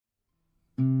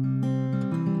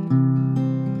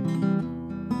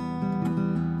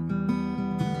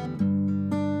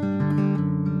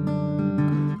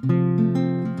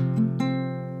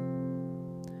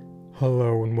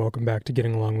back to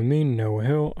Getting Along with me, Noah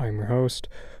Hill. I'm your host.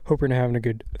 Hope you're having a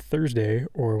good Thursday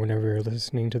or whenever you're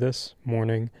listening to this.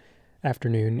 Morning,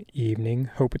 afternoon,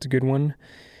 evening. Hope it's a good one.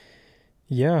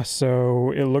 Yeah, so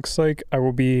it looks like I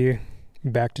will be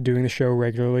back to doing the show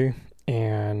regularly,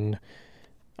 and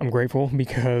I'm grateful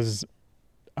because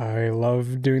I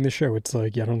love doing the show. It's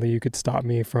like, I don't think you could stop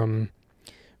me from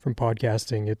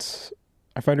podcasting.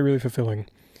 I find it really fulfilling.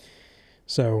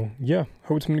 So yeah,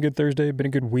 hope it's been a good Thursday, been a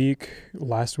good week.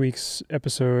 Last week's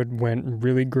episode went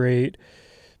really great.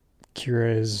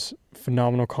 Kira is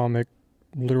phenomenal comic,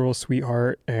 literal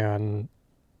sweetheart, and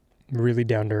really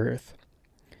down to earth.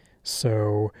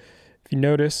 So if you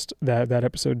noticed that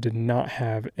episode did not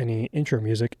have any intro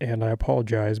music, and I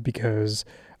apologize because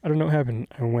I don't know what happened.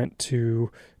 I went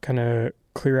to kind of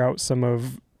clear out some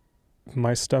of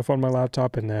my stuff on my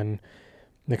laptop, and then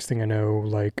next thing I know,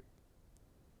 like,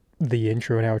 the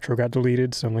intro and outro got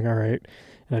deleted, so I'm like, all right.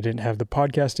 And I didn't have the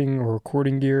podcasting or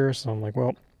recording gear, so I'm like,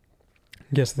 well,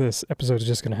 I guess this episode is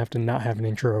just going to have to not have an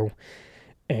intro.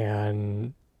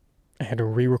 And I had to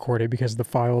re-record it because the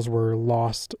files were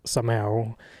lost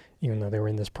somehow, even though they were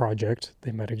in this project.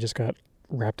 They might have just got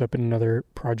wrapped up in another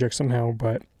project somehow,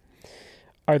 but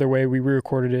either way, we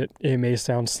re-recorded it. It may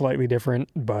sound slightly different,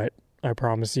 but I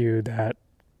promise you that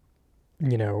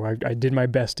I did my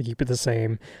best to keep it the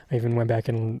same. I even went back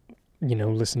and,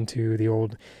 listened to the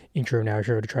old intro and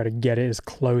outro to try to get it as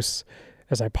close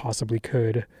as I possibly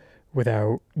could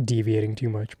without deviating too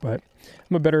much. But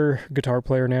I'm a better guitar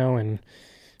player now, and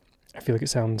I feel like it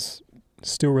sounds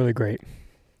still really great.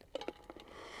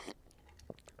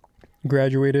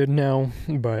 Graduated now,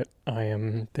 but I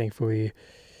am thankfully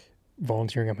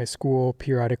volunteering at my school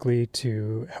periodically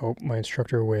to help my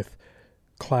instructor with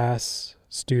class,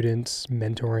 students,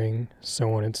 mentoring,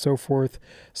 so on and so forth.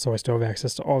 So I still have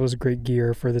access to all this great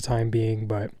gear for the time being,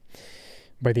 but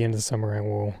by the end of the summer I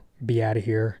will be out of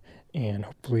here and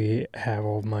hopefully have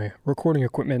all of my recording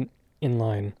equipment in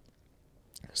line.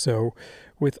 So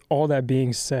with all that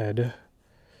being said,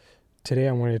 today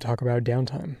I wanted to talk about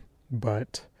downtime.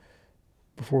 But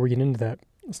before we get into that,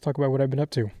 let's talk about what I've been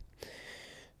up to.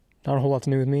 Not a whole lot to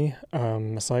do with me,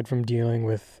 aside from dealing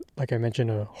with, like I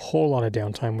mentioned, a whole lot of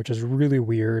downtime, which is really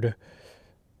weird.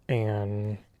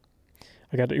 And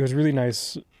it was really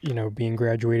nice, being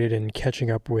graduated and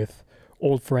catching up with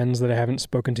old friends that I haven't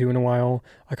spoken to in a while.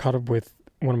 I caught up with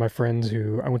one of my friends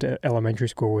who I went to elementary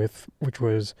school with, which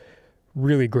was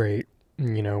really great.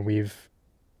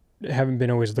 Haven't been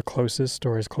always the closest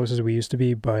or as close as we used to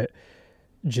be, but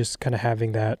just kind of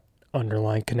having that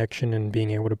underlying connection and being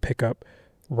able to pick up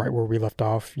right where we left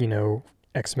off,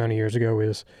 X amount of years ago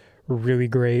is really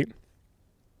great.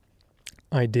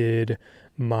 I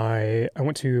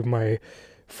went to my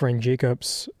friend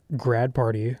Jacob's grad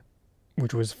party,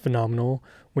 which was phenomenal.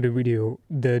 What did we do?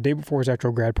 The day before his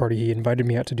actual grad party, he invited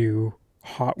me out to do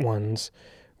Hot Ones,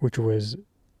 which was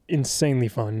insanely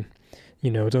fun.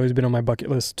 It's always been on my bucket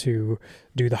list to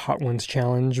do the Hot Ones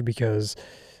challenge because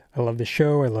I love the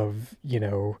show. I love,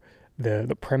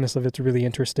 the premise of it's really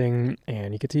interesting,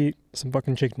 and you get to eat some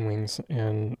fucking chicken wings,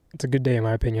 and it's a good day in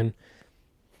my opinion.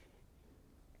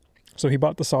 So he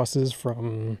bought the sauces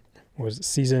from,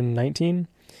 season 19,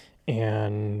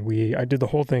 and I did the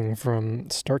whole thing from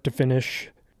start to finish,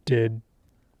 did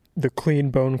the Clean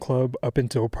Bone Club up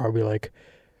until probably like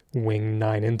wing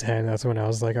 9 and 10. That's when I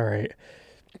was like, all right,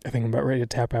 I think I'm about ready to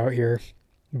tap out here.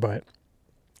 But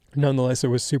nonetheless, it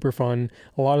was super fun.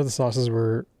 A lot of the sauces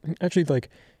were actually like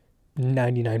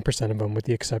 99% of them, with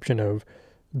the exception of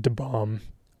Da Bomb,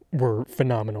 were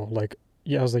phenomenal. Like,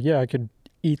 I was like, I could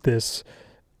eat this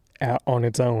on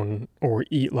its own, or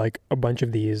eat like a bunch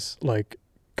of these like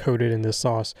coated in this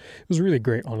sauce. It was really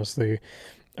great, honestly.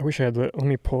 I wish I had let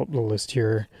me pull up the list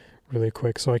here really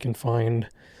quick so I can find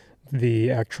the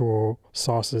actual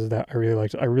sauces that I really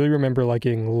liked. I really remember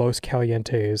liking Los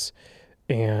Calientes,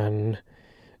 and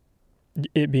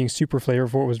it being super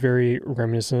flavorful. It was very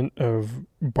reminiscent of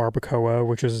barbacoa,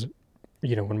 which is,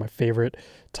 one of my favorite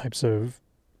types of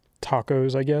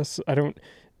tacos, I guess.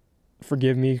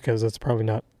 Forgive me because that's probably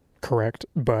not correct,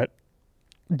 but,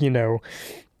 I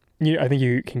think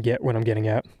you can get what I'm getting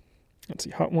at. Let's see,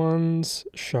 Hot Ones,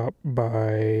 shop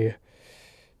by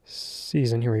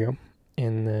season, here we go.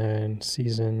 And then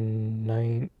season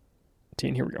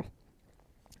 19, here we go.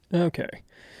 Okay,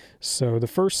 so the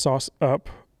first sauce up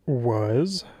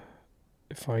was,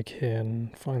 if I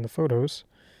can find the photos,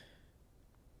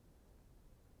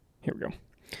 here we go.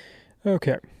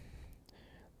 Okay,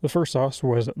 the first sauce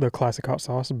was the classic hot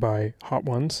sauce by Hot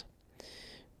Ones,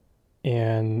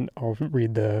 and I'll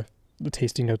read the the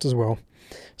tasting notes as well.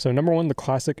 So number 1, the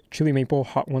classic chili maple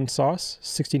hot one sauce,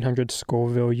 1600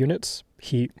 Scoville units,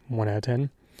 heat 1 out of 10.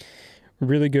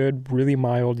 Really good, really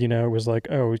mild, it was like,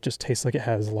 oh, it just tastes like it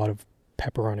has a lot of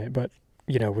pepper on it, but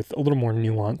with a little more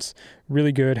nuance.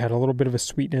 Really good, had a little bit of a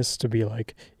sweetness to be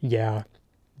like, yeah,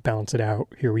 balance it out,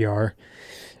 here we are.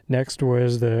 Next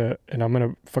was and I'm going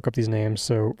to fuck up these names,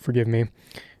 so forgive me.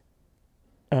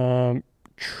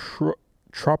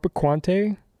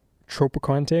 Tropiquante,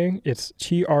 it's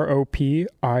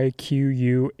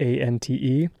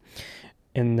Tropiquante,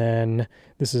 and then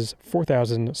this is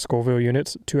 4,000 Scoville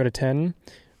units, 2 out of 10.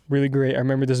 Really great. I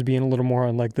remember this being a little more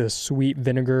on like the sweet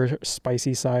vinegar,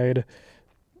 spicy side.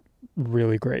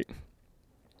 Really great.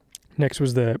 Next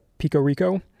was the Pico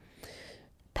Rico.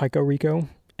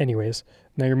 Anyways,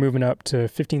 now you're moving up to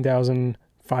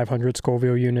 15,500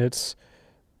 Scoville units.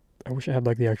 I wish I had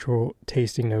like the actual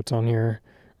tasting notes on here,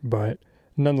 but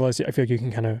nonetheless, I feel like you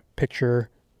can kind of picture,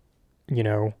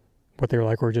 what they're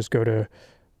like, or just go to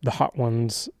the Hot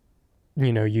Ones,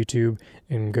 YouTube,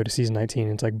 and go to season 19.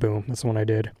 And it's like, boom, that's the one I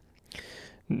did.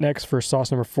 Next, for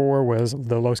sauce number 4 was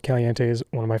the Los Calientes,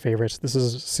 one of my favorites. This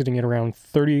is sitting at around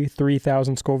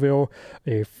 33,000 Scoville,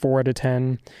 a 4 out of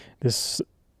 10.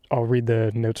 I'll read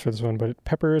the notes for this one, but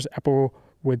peppers,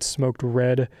 applewood smoked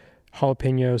red,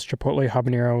 jalapenos, chipotle,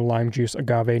 habanero, lime juice,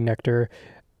 agave nectar,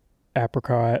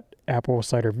 apricot, apple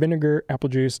cider vinegar, apple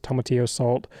juice, tomatillo,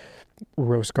 salt,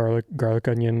 roast garlic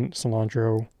onion,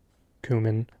 cilantro,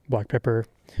 cumin, black pepper.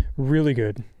 Really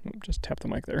good. Just tap the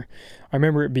mic there. I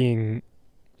remember it being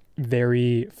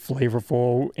very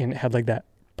flavorful, and it had like that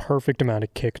perfect amount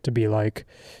of kick to be like,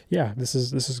 yeah, this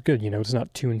is good. It's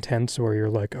not too intense where you're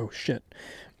like, oh shit.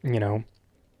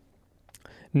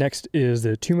 Next is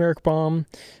the turmeric bomb.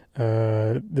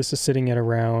 This is sitting at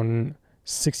around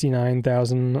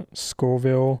 69,000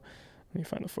 Scoville. Let me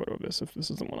find a photo of this if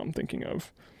this is the one I'm thinking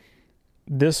of.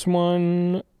 This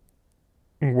one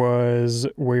was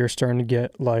where you're starting to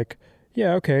get like,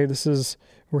 yeah, okay,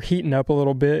 we're heating up a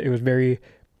little bit. It was very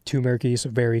turmeric-y, so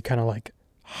very kind of like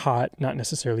hot, not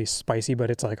necessarily spicy,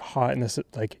 but it's like hot, and this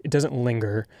like it doesn't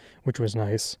linger, which was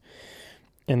nice.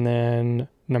 And then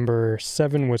number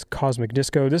 7 was Cosmic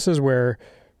Disco. This is where,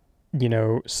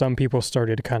 some people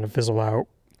started to kind of fizzle out.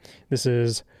 This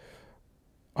is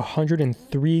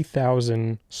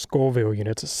 103,000 Scoville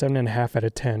units, 7.5 out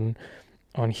of 10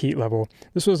 on heat level.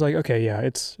 This was like, okay, yeah,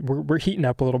 we're heating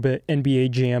up a little bit.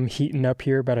 NBA Jam heating up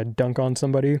here, about to dunk on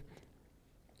somebody.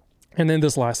 And then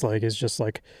this last leg is just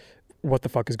like, what the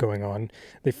fuck is going on?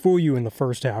 They fool you in the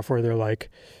first half where they're like,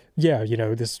 yeah,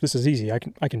 this is easy. I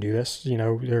can do this.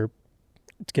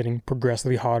 It's getting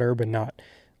progressively hotter, but not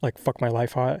like fuck my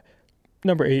life hot.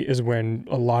 Number 8 is when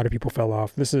a lot of people fell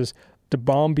off. This is The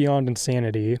Bomb Beyond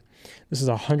Insanity. This is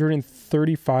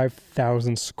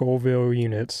 135,000 Scoville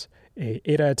units, a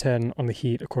 8 out of 10 on the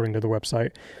heat, according to the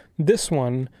website. This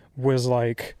one was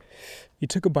like, you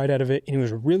took a bite out of it, and it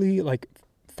was really like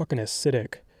fucking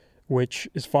acidic, which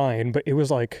is fine, but it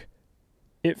was like,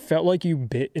 it felt like you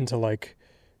bit into like,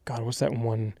 God, what's that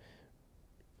one?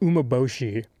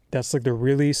 Umeboshi. That's like the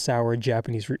really sour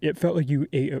Japanese fruit. It felt like you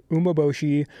ate a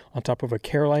umeboshi on top of a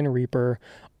Carolina Reaper,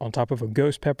 on top of a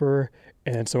ghost pepper,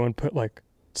 and then someone put like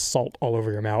salt all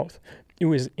over your mouth. It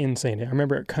was insane. I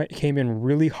remember it came in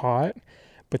really hot,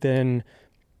 but then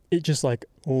it just like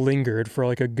lingered for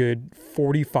like a good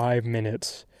 45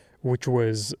 minutes, which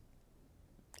was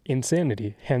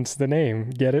insanity. Hence the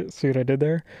name. Get it? See what I did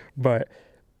there? But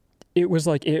it was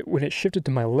like when it shifted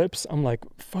to my lips, I'm like,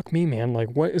 fuck me, man.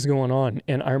 Like, what is going on?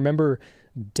 And I remember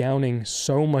downing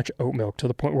so much oat milk to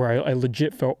the point where I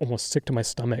legit felt almost sick to my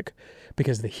stomach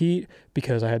because of the heat,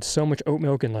 because I had so much oat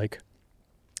milk, and like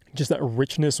just that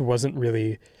richness wasn't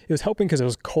really, it was helping because it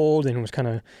was cold and it was kind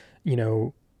of,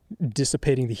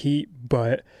 dissipating the heat.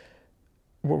 But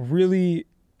what really,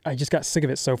 I just got sick of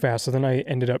it so fast. So then I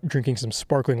ended up drinking some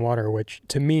sparkling water, which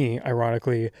to me,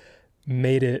 ironically,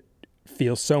 made it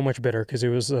feel so much better because it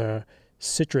was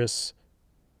citrus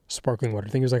sparkling water.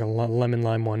 I think it was like a lemon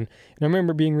lime one. And I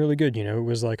remember being really good. It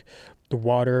was like the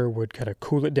water would kind of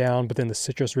cool it down, but then the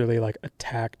citrus really like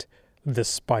attacked the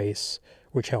spice,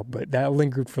 which helped. But that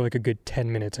lingered for like a good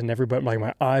 10 minutes, and everybody, like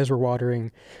my eyes were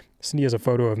watering. Cindy has a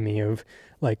photo of me of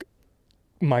like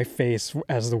my face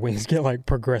as the wings get like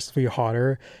progressively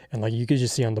hotter, and like you could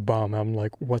just see on the bomb, I'm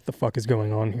like, what the fuck is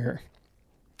going on here?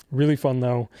 Really fun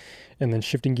though. And then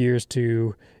shifting gears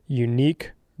to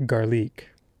Unique Garlic.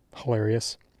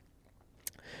 Hilarious.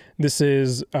 This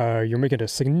is, you're making a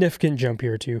significant jump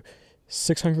here to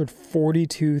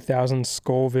 642,000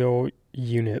 Scoville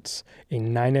units, a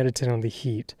 9 out of 10 on the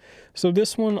heat. So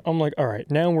this one, I'm like, all right,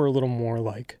 now we're a little more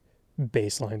like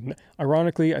baseline.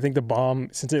 Ironically, I think the bomb,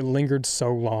 since it lingered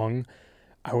so long,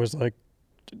 I was like,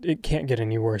 it can't get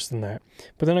any worse than that.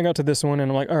 But then I got to this one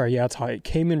and I'm like, all right, yeah, it's hot. It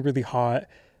came in really hot,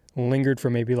 lingered for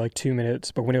maybe like 2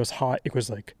 minutes, but when it was hot, it was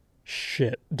like,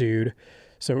 shit, dude.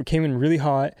 So it came in really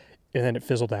hot and then it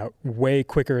fizzled out way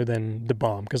quicker than the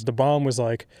bomb, because the bomb was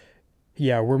like,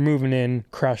 yeah, we're moving in,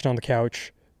 crashed on the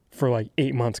couch for like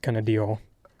 8 months kind of deal.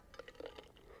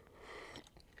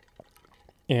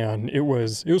 And it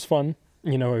was fun.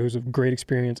 You know, it was a great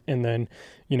experience. And then,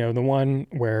 you know, the one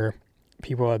where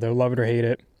people either love it or hate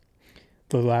it,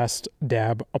 the last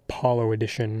dab Apollo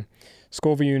edition,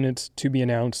 Scoville units to be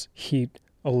announced, heat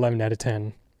 11 out of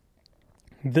 10.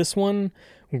 This one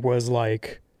was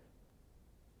like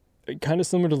kind of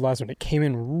similar to the last one. It came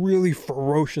in really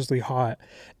ferociously hot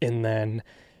and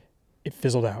it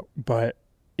fizzled out, but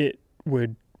it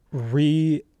would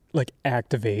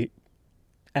activate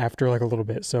after like a little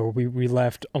bit. So we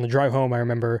left on the drive home. I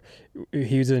remember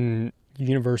he was in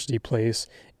University Place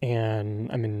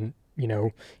and I'm in, you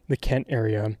know, the Kent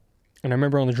area. And I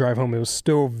remember on the drive home, it was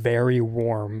still very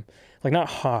warm, like not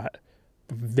hot,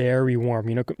 but very warm.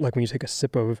 You know, like when you take a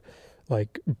sip of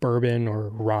like bourbon or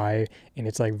rye and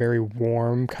it's like very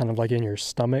warm, kind of like in your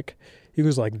stomach. It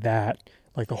was like that,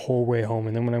 like the whole way home.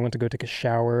 And then when I went to go take a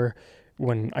shower,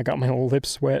 when I got my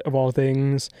lips wet of all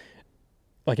things,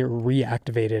 like it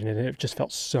reactivated and it just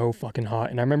felt so fucking hot.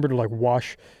 And I remember to like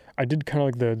wash, I did kind of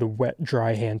like the wet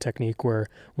dry hand technique where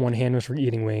one hand was for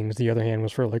eating wings, the other hand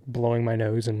was for like blowing my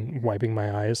nose and wiping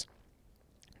my eyes.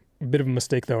 A bit of a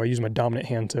mistake though, I used my dominant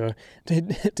hand to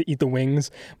eat the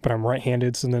wings, but I'm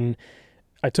right-handed, so then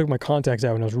I took my contacts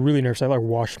out and I was really nervous. I like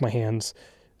washed my hands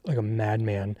like a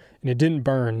madman and it didn't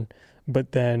burn,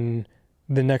 but then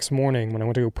the next morning when I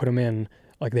went to go put them in,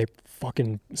 like they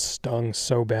fucking stung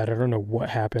so bad. I don't know what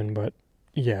happened, but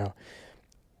yeah.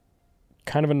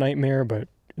 Kind of a nightmare, but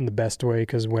in the best way,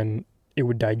 because when it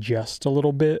would digest a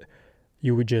little bit,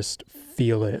 you would just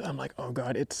feel it. I'm like, oh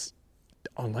God, it's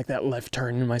on like that left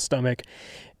turn in my stomach.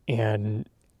 And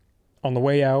on the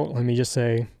way out, let me just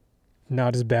say,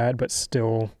 not as bad, but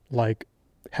still like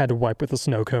had to wipe with a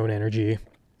snow cone energy.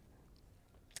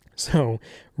 So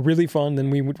really fun.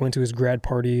 Then we went to his grad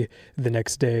party the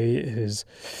next day. His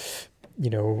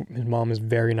mom is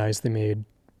very nice. They made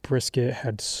brisket,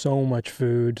 had so much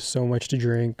food, so much to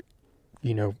drink,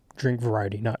 drink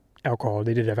variety, not alcohol.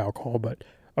 They did have alcohol, but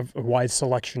a wide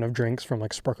selection of drinks from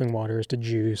like sparkling waters to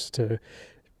juice to,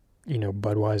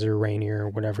 Budweiser, Rainier,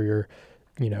 whatever your,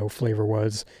 flavor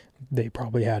was. They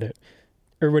probably had it.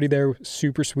 Everybody there,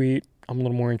 super sweet. I'm a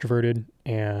little more introverted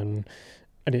and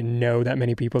I didn't know that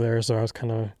many people there, so I was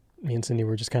me and Cindy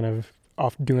were just kind of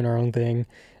off doing our own thing,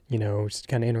 just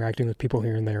kind of interacting with people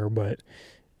here and there, but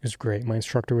it was great. My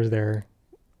instructor was there.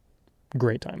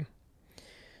 Great time.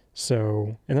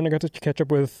 So, and then I got to catch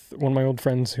up with one of my old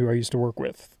friends who I used to work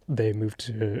with. They moved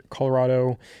to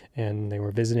Colorado and they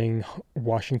were visiting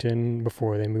Washington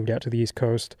before they moved out to the East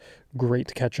Coast. Great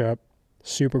to catch up.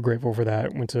 Super grateful for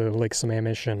that. Went to Lake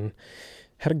Sammamish and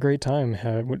had a great time.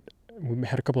 We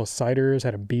had a couple of ciders,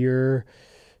 had a beer,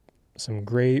 some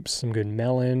grapes, some good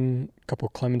melon, a couple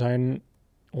of clementine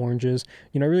oranges.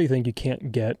 I really think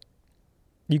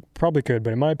you probably could,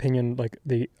 but in my opinion, like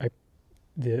the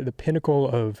pinnacle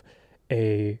of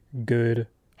a good,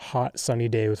 hot, sunny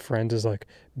day with friends is like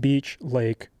beach,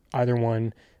 lake, either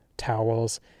one,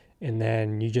 towels, and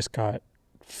then you just got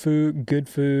food,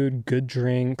 good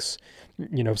drinks.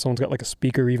 If someone's got like a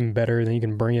speaker, even better, then you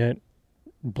can bring it,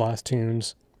 blast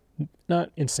tunes.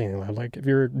 Not insanely loud. Like if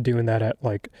you're doing that at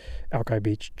like Alki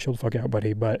Beach, chill the fuck out,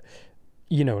 buddy. But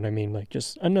you know what I mean? Like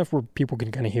just enough where people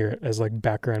can kind of hear it as like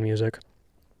background music.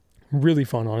 Really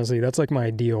fun, honestly. That's like my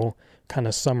ideal kind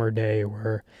of summer day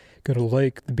where go to the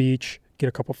lake, the beach, get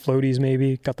a couple floaties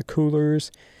maybe, got the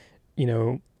coolers,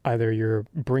 either you're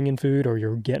bringing food or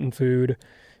you're getting food.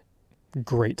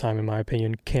 Great time in my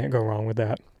opinion. Can't go wrong with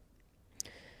that.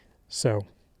 So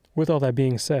with all that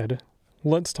being said,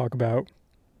 let's talk about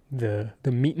the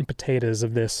meat and potatoes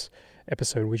of this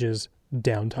episode, which is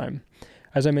downtime.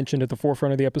 As I mentioned at the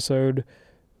forefront of the episode,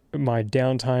 my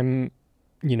downtime,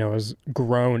 has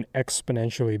grown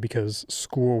exponentially because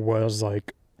school was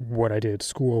like what I did.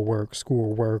 School, work,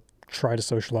 try to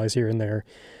socialize here and there.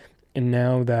 And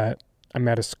now that I'm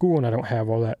out of school and I don't have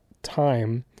all that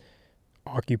time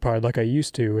occupied like I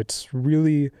used to, it's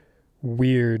really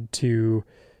weird to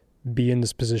be in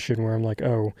this position where I'm like,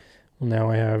 oh, well, now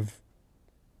I have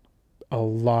a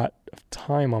lot of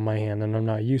time on my hand and I'm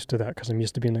not used to that because I'm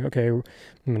used to being like, okay, I'm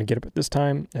going to get up at this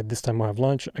time I'll have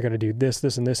lunch, I got to do this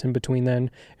and this in between then,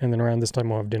 and then around this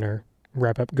time I'll have dinner,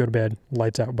 wrap up, go to bed,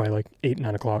 lights out by like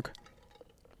 8-9 o'clock.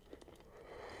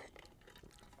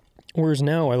 Whereas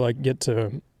now I like get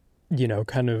to,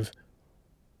 kind of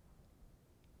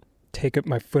take up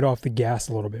my foot off the gas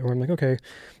a little bit, where I'm like, okay,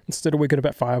 instead of waking up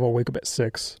at 5, I'll wake up at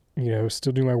 6,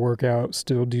 still do my workout,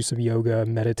 still do some yoga,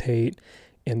 meditate,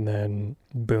 and then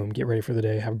boom, get ready for the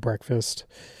day, have breakfast.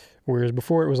 Whereas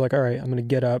before it was like, all right, I'm going to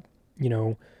get up,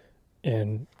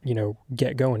 and,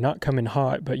 get going, not come in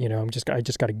hot, but, I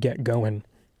just got to get going.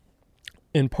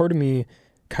 And part of me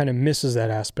kind of misses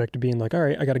that aspect of being like, all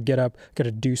right, I got to get up, got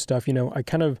to do stuff. I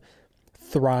kind of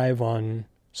thrive on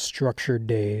structured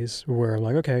days where I'm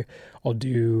like, okay, I'll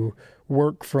do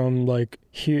work from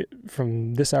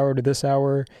from this hour to this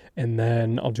hour, and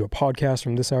then I'll do a podcast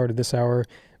from this hour to this hour,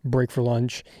 break for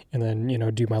lunch, and then,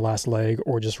 do my last leg,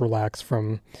 or just relax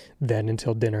from then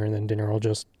until dinner, and then dinner I'll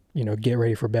just, get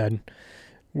ready for bed,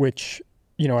 which,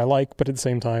 I like, but at the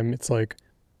same time, it's like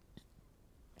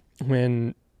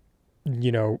when,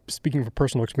 speaking from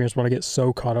personal experience, when I get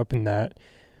so caught up in that,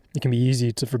 it can be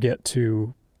easy to forget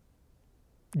to,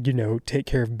 take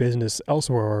care of business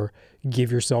elsewhere, or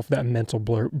give yourself that mental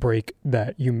break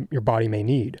that your body may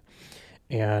need.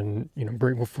 And,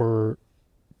 grateful for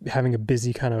having a not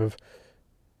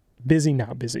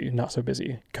so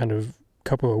busy kind of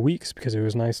couple of weeks, because it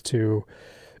was nice to,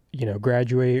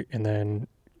 graduate and then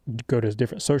go to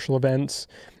different social events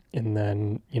and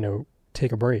then,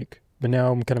 take a break. But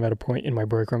now I'm kind of at a point in my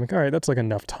break where I'm like, all right, that's like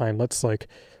enough time. Let's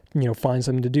find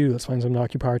something to do. Let's find something to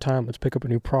occupy our time. Let's pick up a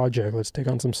new project. Let's take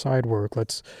on some side work.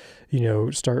 Let's,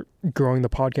 start growing the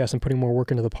podcast and putting more work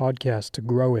into the podcast to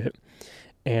grow it.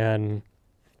 And,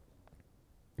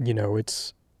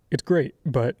 it's great.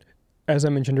 But as I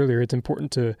mentioned earlier, it's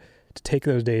important to take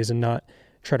those days and not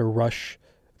try to rush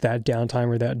that downtime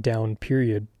or that down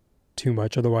period too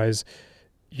much. Otherwise,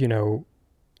 you'll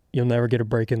never get a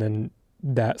break, and then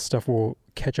that stuff will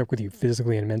catch up with you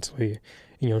physically and mentally,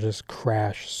 and you'll just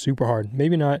crash super hard.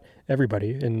 Maybe not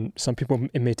everybody, and some people,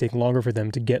 it may take longer for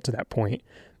them to get to that point,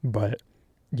 but,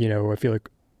 I feel like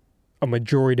a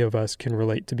majority of us can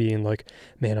relate to being like,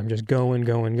 man, I'm just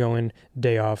going,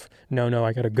 day off. No,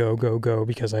 I gotta go,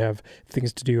 because I have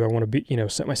things to do. I want to be,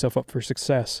 set myself up for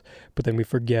success. But then we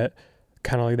forget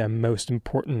kind of like that most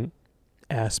important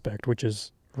aspect, which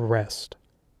is rest,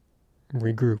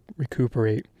 regroup,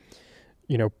 recuperate.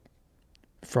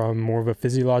 From more of a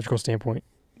physiological standpoint,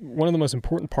 one of the most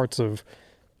important parts of,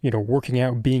 working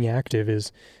out, being active,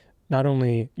 is not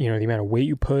only, the amount of weight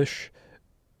you push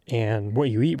and what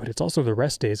you eat, but it's also the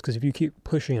rest days. Because if you keep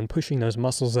pushing and pushing those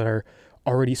muscles that are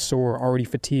already sore, already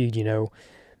fatigued,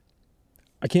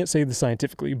 I can't say this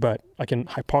scientifically, but I can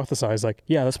hypothesize, like,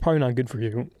 yeah, that's probably not good for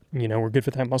you. We're good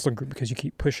for that muscle group because you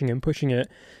keep pushing and pushing it,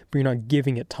 but you're not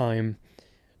giving it time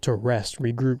to rest,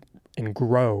 regroup, and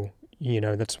grow.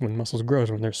 That's when muscles grow.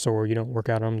 When they're sore, you don't work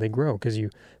out on them, they grow because you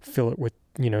fill it with,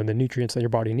 the nutrients that your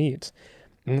body needs.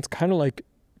 And it's kind of like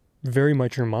very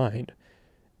much your mind.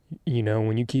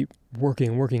 When you keep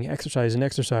working,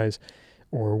 exercise,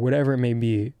 or whatever it may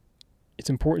be, it's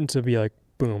important to be like,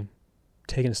 boom,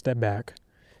 taking a step back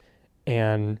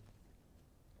and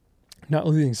not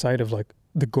losing sight of like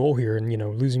the goal here and,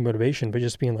 losing motivation, but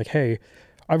just being like, hey,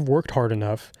 I've worked hard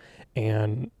enough,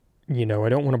 and I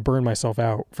don't want to burn myself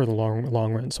out for the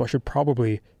long run. So I should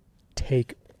probably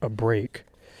take a break,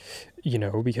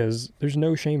 because there's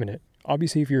no shame in it.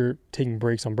 Obviously, if you're taking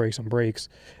breaks on breaks,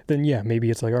 then yeah, maybe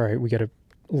it's like, all right, we got to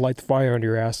light the fire under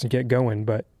your ass and get going.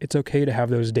 But it's okay to have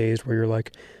those days where you're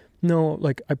like, no,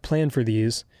 like I planned for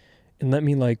these, and let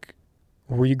me like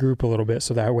regroup a little bit.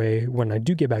 So that way, when I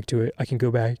do get back to it, I can go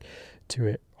back to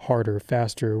it harder,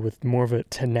 faster, with more of a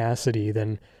tenacity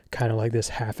than kind of like this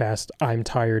half-assed I'm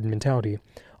tired mentality.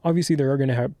 Obviously you are going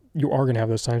to have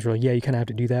those times where like, yeah, you kind of have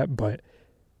to do that, but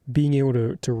being able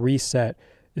to reset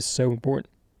is so important.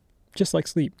 Just like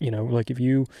sleep, like if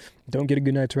you don't get a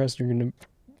good night's rest,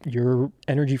 your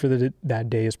energy for that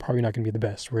day is probably not going to be the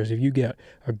best. Whereas if you get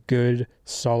a good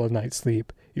solid night's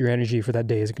sleep, your energy for that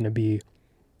day is going to be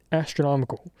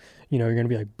astronomical. You're going to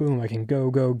be like, boom, I can go,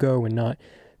 and not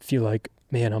feel like,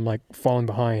 man, I'm like falling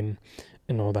behind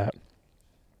and all that.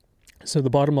 So the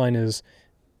bottom line is,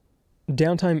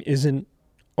 downtime isn't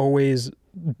always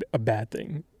a bad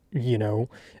thing.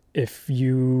 If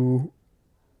you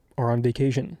are on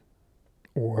vacation,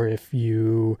 or if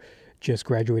you just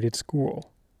graduated school,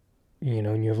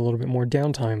 and you have a little bit more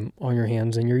downtime on your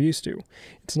hands than you're used to,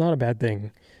 it's not a bad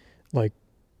thing. Like,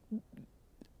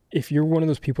 if you're one of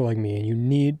those people like me and you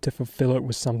need to fulfill it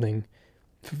with something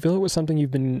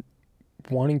you've been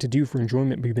wanting to do for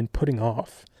enjoyment, but you've been putting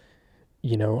off.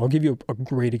 I'll give you a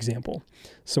great example.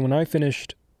 So when I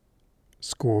finished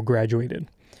school, graduated,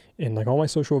 and like all my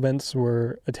social events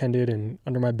were attended and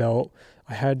under my belt,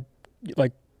 I had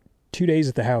like 2 days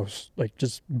at the house, like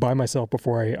just by myself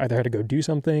before I either had to go do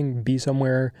something, be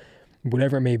somewhere,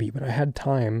 whatever it may be. But I had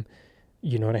time,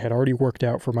 and I had already worked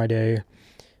out for my day.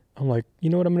 I'm like, you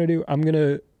know what I'm going to do? I'm going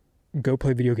to go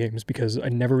play video games, because I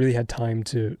never really had time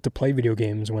to play video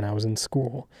games when I was in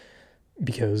school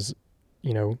because,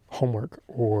 homework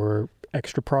or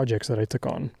extra projects that I took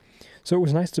on. So it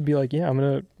was nice to be like, yeah, I'm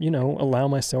going to, allow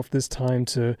myself this time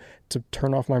to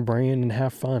turn off my brain and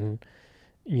have fun.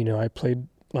 I played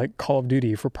like Call of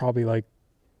Duty for probably like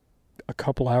a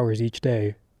couple hours each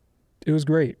day. It was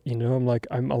great.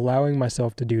 I'm allowing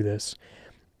myself to do this,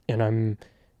 and I'm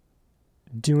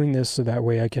doing this so that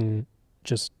way I can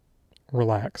just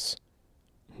relax,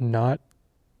 not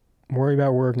worry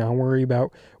about work, not worry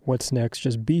about what's next,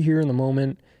 just be here in the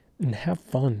moment and have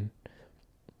fun.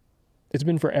 It's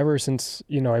been forever since,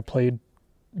 I played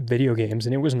video games,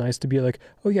 and it was nice to be like,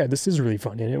 oh yeah, this is really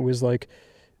fun. And it was like,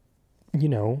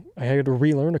 I had to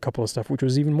relearn a couple of stuff, which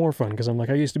was even more fun, because I'm like,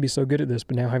 I used to be so good at this,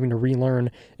 but now having to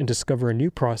relearn and discover a new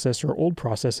process or old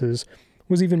processes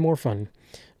was even more fun,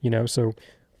 so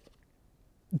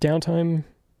downtime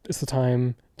is the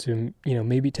time to,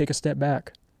 maybe take a step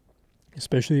back,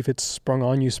 especially if it's sprung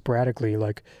on you sporadically,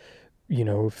 like,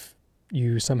 if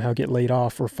you somehow get laid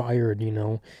off or fired,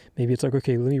 maybe it's like,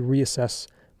 okay, let me reassess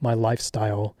my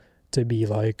lifestyle to be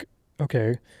like,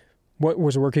 okay, what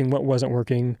was working, what wasn't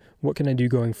working, what can I do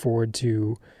going forward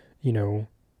to,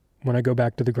 when I go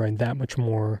back to the grind, that much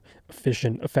more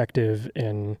efficient, effective,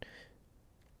 and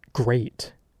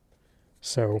great.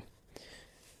 So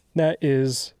that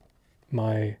is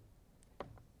my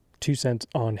 2 cents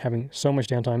on having so much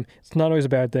downtime. It's not always a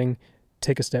bad thing.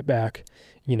 Take a step back,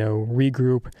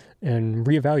 regroup and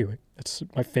reevaluate. That's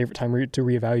my favorite time to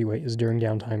reevaluate, is during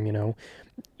downtime.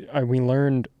 We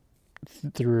learned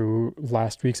through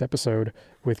last week's episode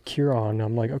with Kieran.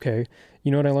 I'm like, okay,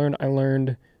 you know what I learned? I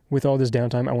learned with all this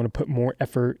downtime, I want to put more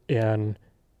effort and,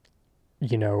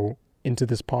 into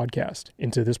this podcast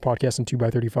in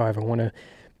 2x35. I want to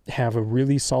have a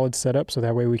really solid setup, so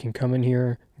that way we can come in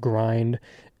here, grind,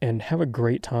 and have a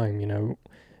great time.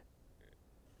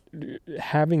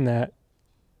 Having that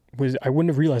I wouldn't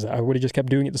have realized that. I would have just kept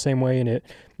doing it the same way, and it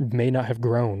may not have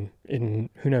grown. And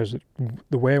who knows,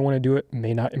 the way I want to do it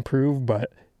may not improve,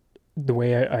 but the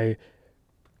way I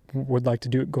would like to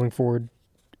do it going forward,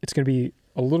 it's going to be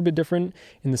a little bit different,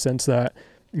 in the sense that,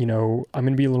 I'm going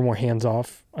to be a little more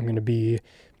hands-off. I'm going to be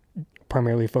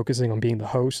primarily focusing on being the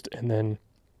host, and then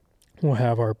we'll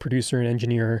have our producer and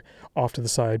engineer off to the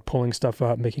side pulling stuff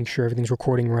up, making sure everything's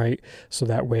recording right, so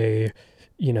that way,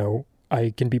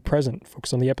 I can be present,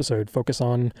 focus on the episode, focus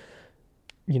on,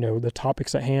 the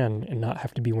topics at hand, and not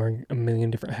have to be wearing a million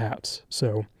different hats.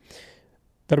 So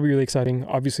that'll be really exciting.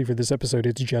 Obviously for this episode,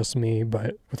 it's just me,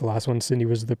 but with the last one, Cindy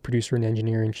was the producer and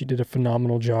engineer, and she did a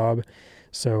phenomenal job.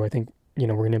 So I think, we're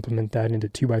going to implement that into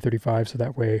 2x35, so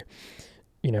that way,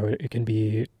 it can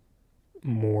be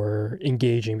more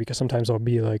engaging, because sometimes I'll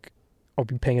be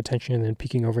paying attention and then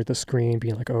peeking over at the screen,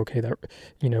 being like, oh, okay, that,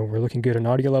 we're looking good on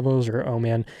audio levels, or, oh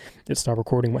man, it stopped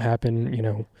recording, what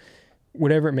happened,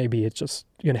 whatever it may be. It's just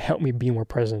going to help me be more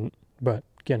present. But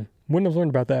again, wouldn't have learned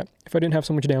about that if I didn't have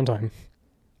so much downtime.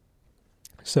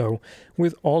 So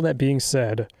with all that being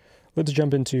said, let's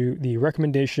jump into the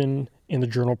recommendation and the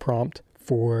journal prompt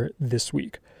for this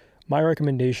week. My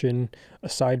recommendation,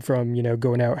 aside from,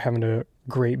 going out, having a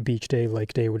great beach day,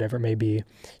 lake day, whatever it may be,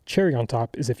 cherry on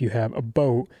top is if you have a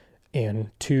boat and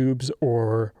tubes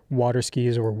or water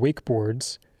skis or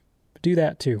wakeboards, do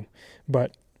that too.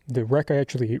 But the rec I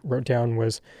actually wrote down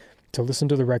was to listen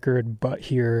to the record But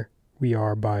Here We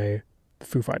Are by the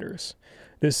Foo Fighters.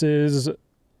 This is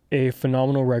a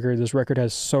phenomenal record. This record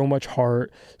has so much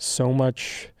heart, so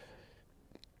much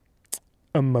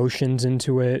emotions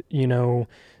into it.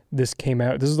 This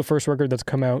is the first record that's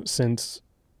come out since,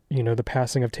 the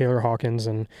passing of Taylor Hawkins,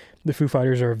 and the Foo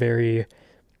Fighters are a very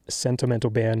sentimental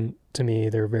band to me.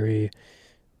 They're very,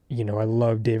 I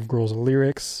love Dave Grohl's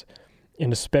lyrics,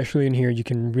 and especially in here, you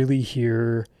can really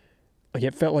hear,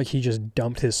 it felt like he just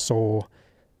dumped his soul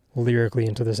lyrically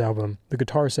into this album. The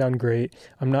guitars sound great.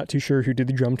 I'm not too sure who did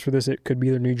the drums for this. It could be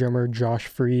their new drummer, Josh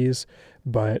Freese,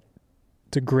 but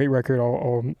it's a great record.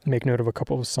 I'll make note of a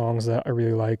couple of songs that I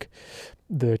really like.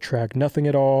 The track Nothing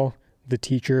at All, The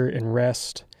Teacher, and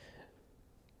Rest.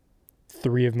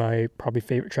 3 of my probably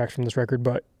favorite tracks from this record,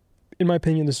 but in my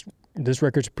opinion, this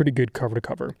record's pretty good cover to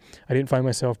cover. I didn't find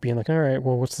myself being like, all right,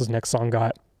 well, what's this next song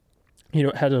got?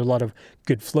 It had a lot of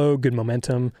good flow, good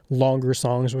momentum, longer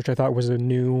songs, which I thought was a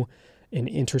new and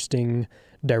interesting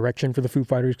direction for the Foo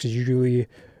Fighters, because usually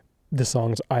the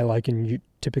songs I like and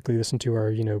typically listen to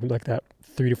are, like that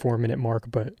 3 to 4 minute mark,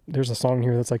 but there's a song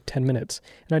here that's like 10 minutes,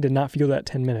 and I did not feel that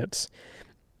 10 minutes,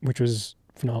 which was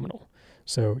phenomenal.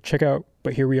 So check out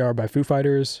But Here We Are by Foo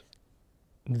Fighters.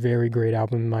 Very great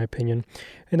album in my opinion.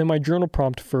 And then my journal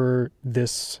prompt for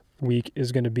this week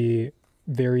is going to be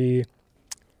very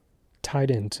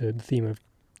tied into the theme of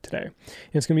today. And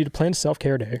it's going to be to plan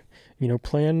self-care day.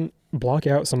 Block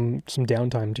out some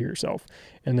downtime to yourself.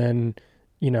 And then,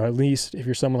 at least if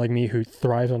you're someone like me who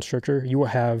thrives on structure, you will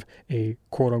have a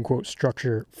quote unquote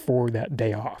structure for that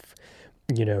day off.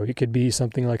 It could be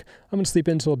something like, I'm going to sleep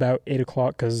until about 8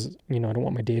 o'clock because, I don't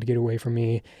want my day to get away from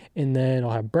me. And then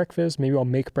I'll have breakfast. Maybe I'll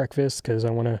make breakfast because I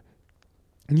want to,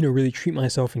 really treat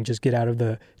myself and just get out of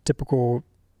the typical,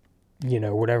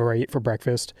 whatever I eat for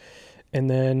breakfast. And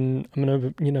then I'm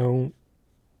going to,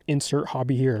 insert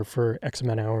hobby here for X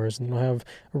amount of hours. And I'll have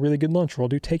a really good lunch, or I'll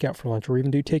do takeout for lunch, or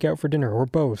even do takeout for dinner, or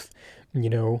both.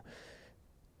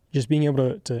 Just being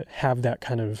able to have that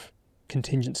kind of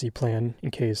contingency plan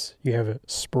in case you have a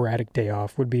sporadic day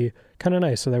off would be kind of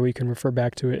nice, so that way you can refer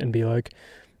back to it and be like,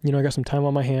 I got some time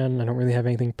on my hand, I don't really have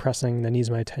anything pressing that needs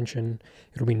my attention.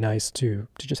 It'll be nice to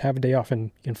just have a day off, and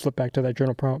you can flip back to that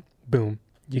journal prompt, boom,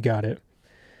 you got it.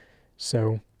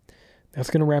 So that's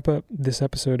going to wrap up this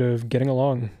episode of Getting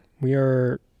Along. We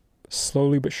are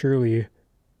slowly but surely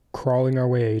crawling our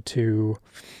way to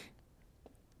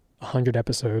 100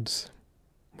 episodes,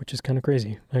 which is kind of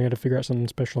crazy. I got to figure out something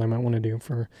special I might want to do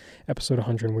for episode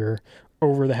 100. We're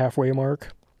over the halfway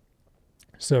mark.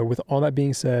 So with all that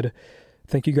being said,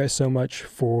 thank you guys so much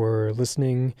for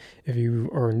listening. If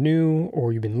you are new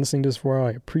or you've been listening to this for a while,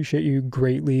 I appreciate you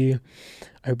greatly.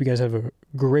 I hope you guys have a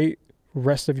great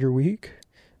rest of your week.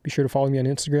 Be sure to follow me on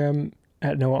Instagram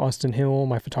at Noah Austin Hill,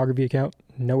 my photography account,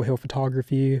 Noah Hill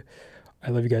Photography. I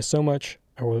love you guys so much.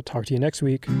 I will talk to you next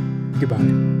week.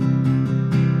 Goodbye.